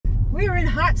We're in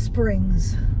Hot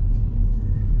Springs.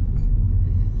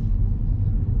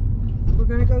 We're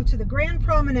going to go to the Grand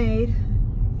Promenade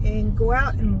and go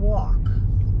out and walk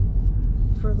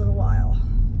for a little while.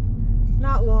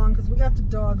 Not long, because we got the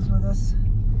dogs with us,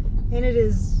 and it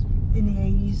is in the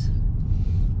 80s.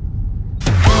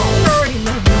 I already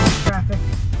love this traffic.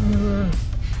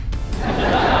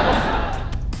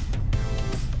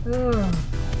 Ugh.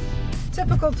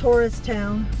 Typical tourist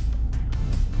town.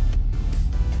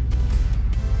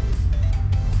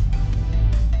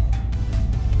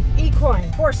 Equine,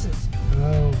 horses.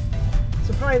 Oh.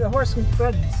 So probably the horse and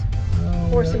buggies. Oh,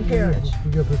 Horse and carriage.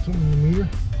 We gotta put something in the meter.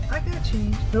 I got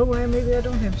change. No way, maybe I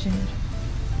don't have change.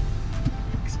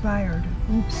 Expired.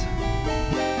 Oops.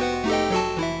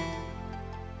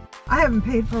 I haven't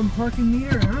paid for a parking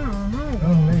meter. I don't know.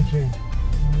 Oh, any change.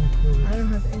 I don't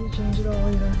have any change at all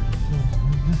either.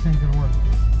 This ain't gonna work.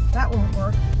 That won't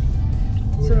work.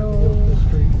 We're So, gonna go up the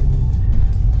street.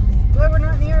 glad we're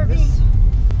not in the RV.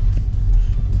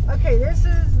 Okay, this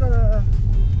is the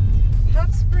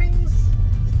Hot Springs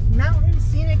Mountain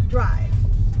Scenic Drive.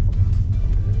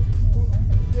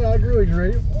 Yeah, I agree with you,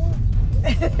 Reggie.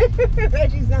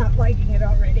 Reggie's not liking it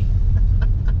already.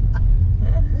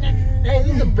 Hey,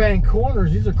 these are bang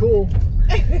corners. These are cool.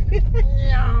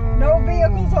 No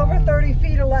vehicles over 30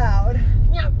 feet allowed.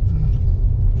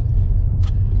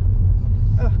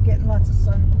 Oh, getting lots of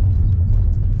sun.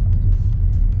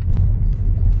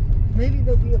 Maybe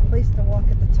there'll be a place to walk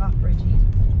at the top, Reggie.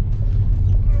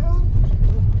 Oh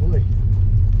boy.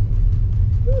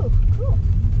 Ooh, cool.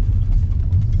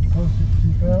 Close to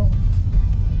keep out.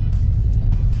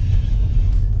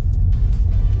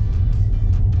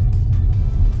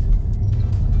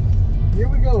 Here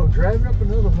we go, driving up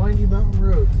another windy mountain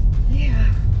road.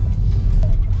 Yeah.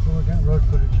 So we're getting road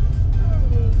footage.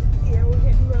 Yeah, we're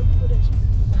getting road footage.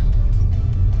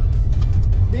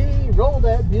 Roll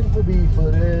that beautiful bee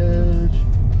footage.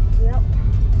 Yep.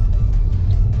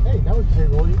 Hey, now we can say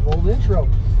roll the intro.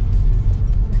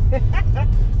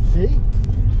 See?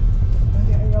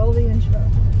 Okay, roll the intro.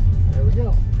 There we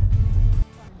go.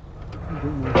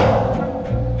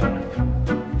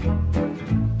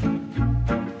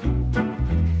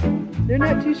 They're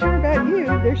not too sure about you.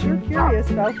 They're sure curious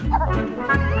though.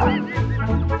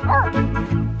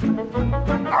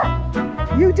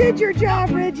 You did your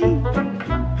job, Reggie.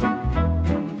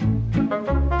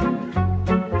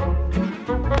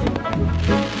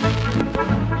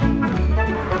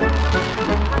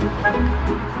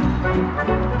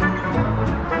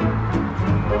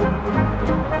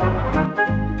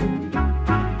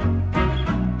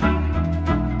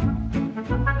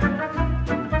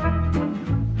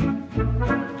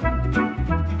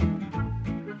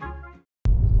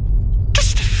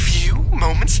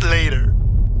 Later.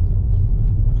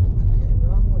 Okay,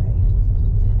 wrong way.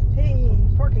 Hey,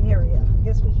 parking area. I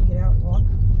guess we can get out and walk.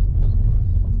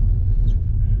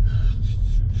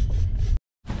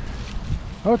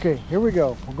 Okay, here we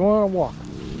go. We're going on a walk.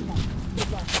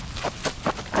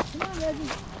 Come on, Reggie.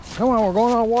 Come on, we're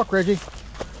going on a walk, Reggie.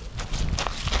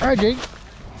 Reggie,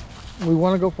 we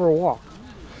want to go for a walk.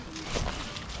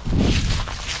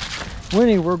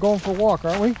 Winnie, we're going for a walk,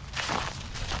 aren't we?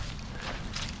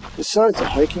 Besides the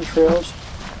hiking trails,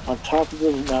 on top of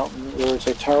the mountain there is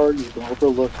a tower you can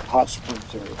overlook the Hot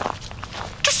Springs area.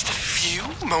 Just a few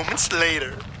moments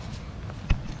later.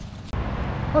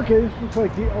 Okay, this looks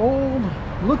like the old,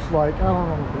 looks like, I don't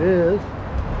know if it is,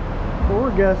 but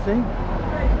we're guessing,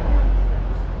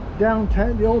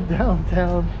 downtown, the old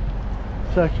downtown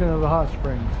section of the Hot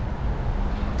Springs.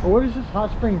 Or what is this,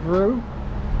 Hot Springs Row?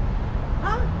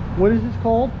 Huh? What is this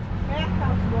called?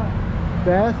 Bathhouse Row.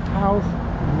 Bathhouse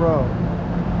Row.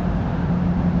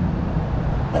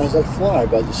 As I fly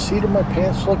by, the seat of my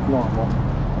pants look normal.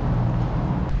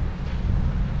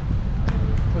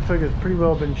 Looks like it's pretty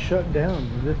well been shut down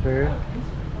in this area.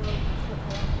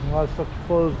 A lot of stuff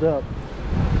closed up.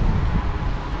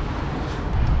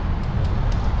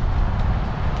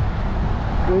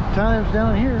 Good times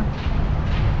down here.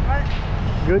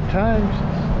 What? Good times.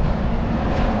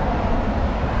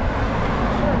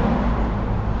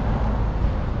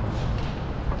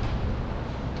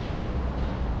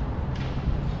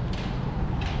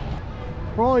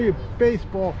 For all you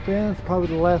baseball fans, probably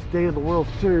the last day of the World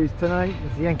Series tonight,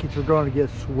 as the Yankees are going to get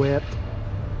swept.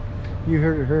 You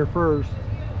heard it here first.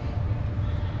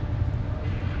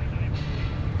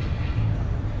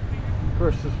 Of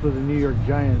course, this is for the New York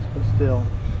Giants, but still.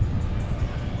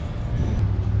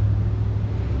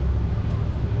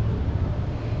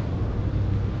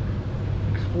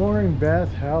 Exploring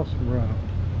Bathhouse Row.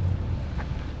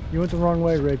 You went the wrong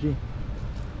way, Reggie.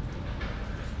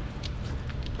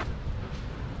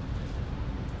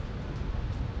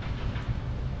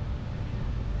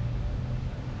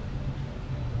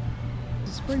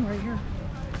 spring right here.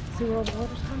 See where all the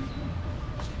water's coming from?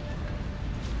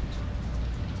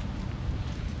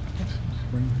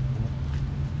 Spring.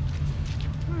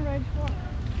 Come on, Reg, walk.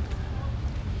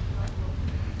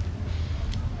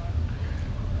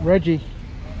 Reggie.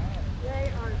 They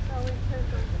are selling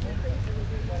tickets.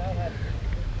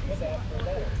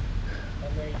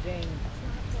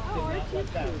 Oh, aren't you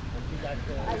cute?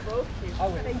 I both cute.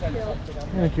 Thank you.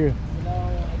 Thank you.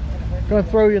 Gonna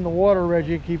throw you in the water,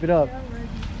 Reggie. Keep it up. Yeah, Reggie.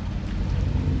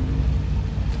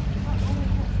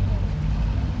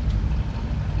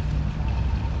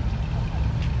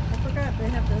 I forgot they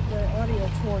have the audio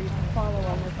tour you can follow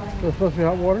on their So phone. it's supposed to be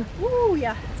hot water? Ooh,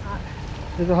 yeah, it's hot.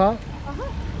 Is it hot?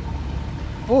 Uh-huh.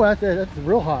 Oh, that's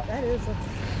real hot. That is,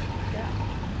 yeah.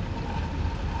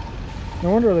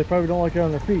 No wonder they probably don't like it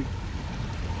on their feet.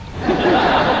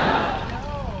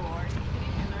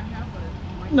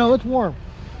 No, it's warm.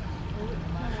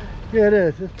 Yeah, it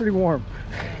is. It's pretty warm.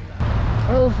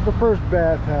 Well, this is the first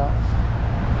bathhouse.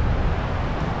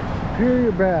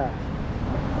 Superior Bath.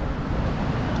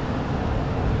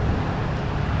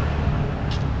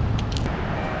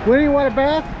 Winnie, you want a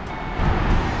bath?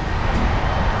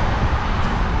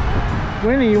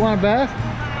 Winnie, you want a bath?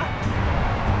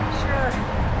 Sure.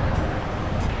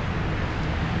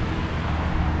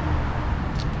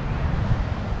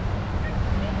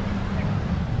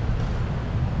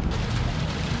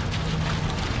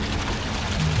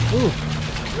 Ooh,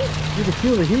 you can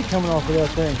feel the heat coming off of that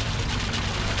thing.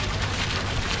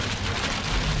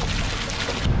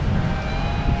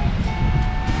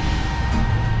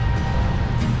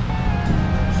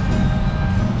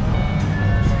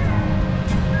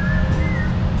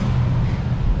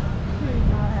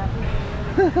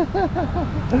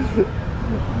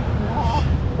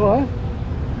 What?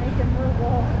 Making her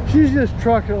walk. She's just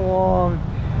trucking along.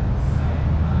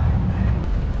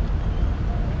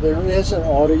 There is an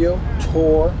audio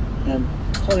tour and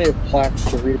plenty of plaques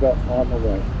to read about on the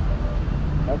way.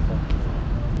 Have fun.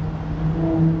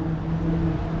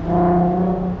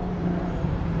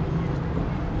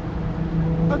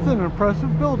 That's an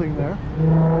impressive building there.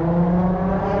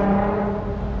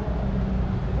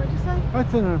 What'd you say?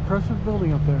 That's an impressive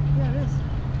building up there. Yeah, it is.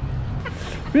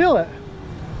 Feel it.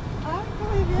 I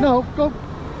believe you. No, go.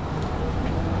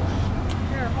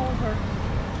 Here, hold her.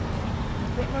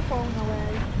 Take my phone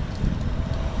away.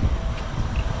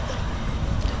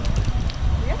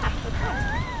 Yeah, that's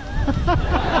right.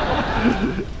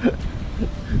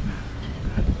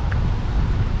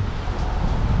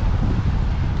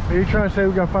 Are you trying to say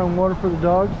we gotta find water for the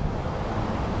dogs?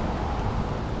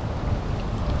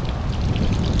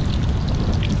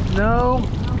 No.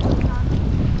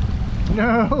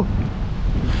 No.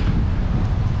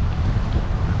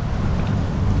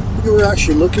 We were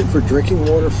actually looking for drinking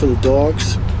water for the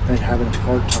dogs and having a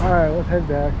hard time. All right, let's head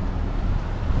back.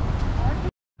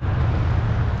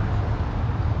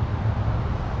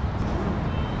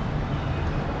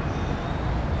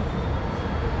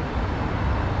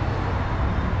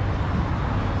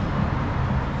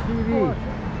 TV.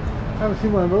 Haven't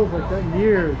seen one of those like that in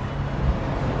years.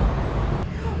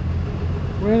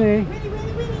 Winnie.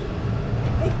 Winnie.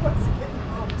 He wasn't getting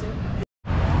involved in.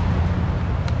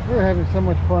 We're having so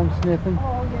much fun sniffing.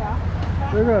 Oh,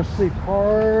 yeah. We're gonna sleep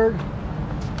hard.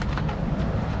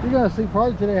 You're gonna sleep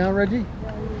hard today, huh, Reggie?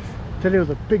 Yeah, he is. Today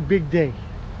was a big day.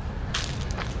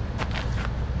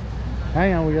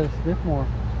 Hang on, we gotta sniff more.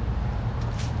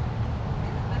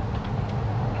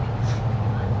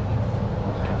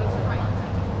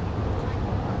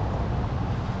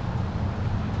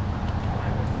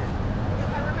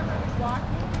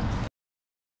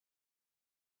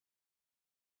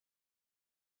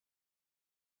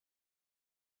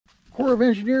 Corps of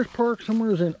Engineers Park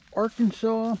somewhere in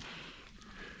Arkansas.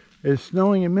 It's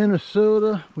snowing in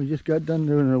Minnesota. We just got done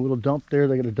doing a little dump there.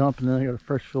 They got a dump and then they got a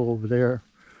fresh fill over there.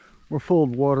 We're full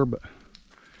of water, but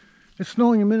it's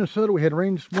snowing in Minnesota. We had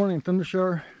rain this morning, thunder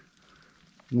shower.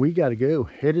 We got to go.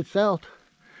 Headed south.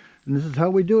 And this is how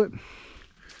we do it.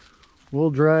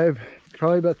 We'll drive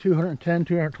probably about 210,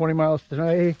 220 miles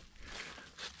today.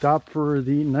 Stop for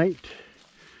the night.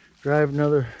 Drive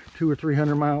another 200 or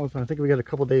 300 miles. I think we got a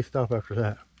couple days stop after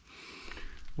that.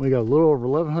 We got a little over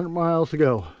 1,100 miles to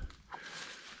go.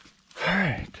 All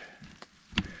right.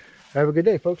 Have a good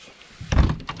day, folks.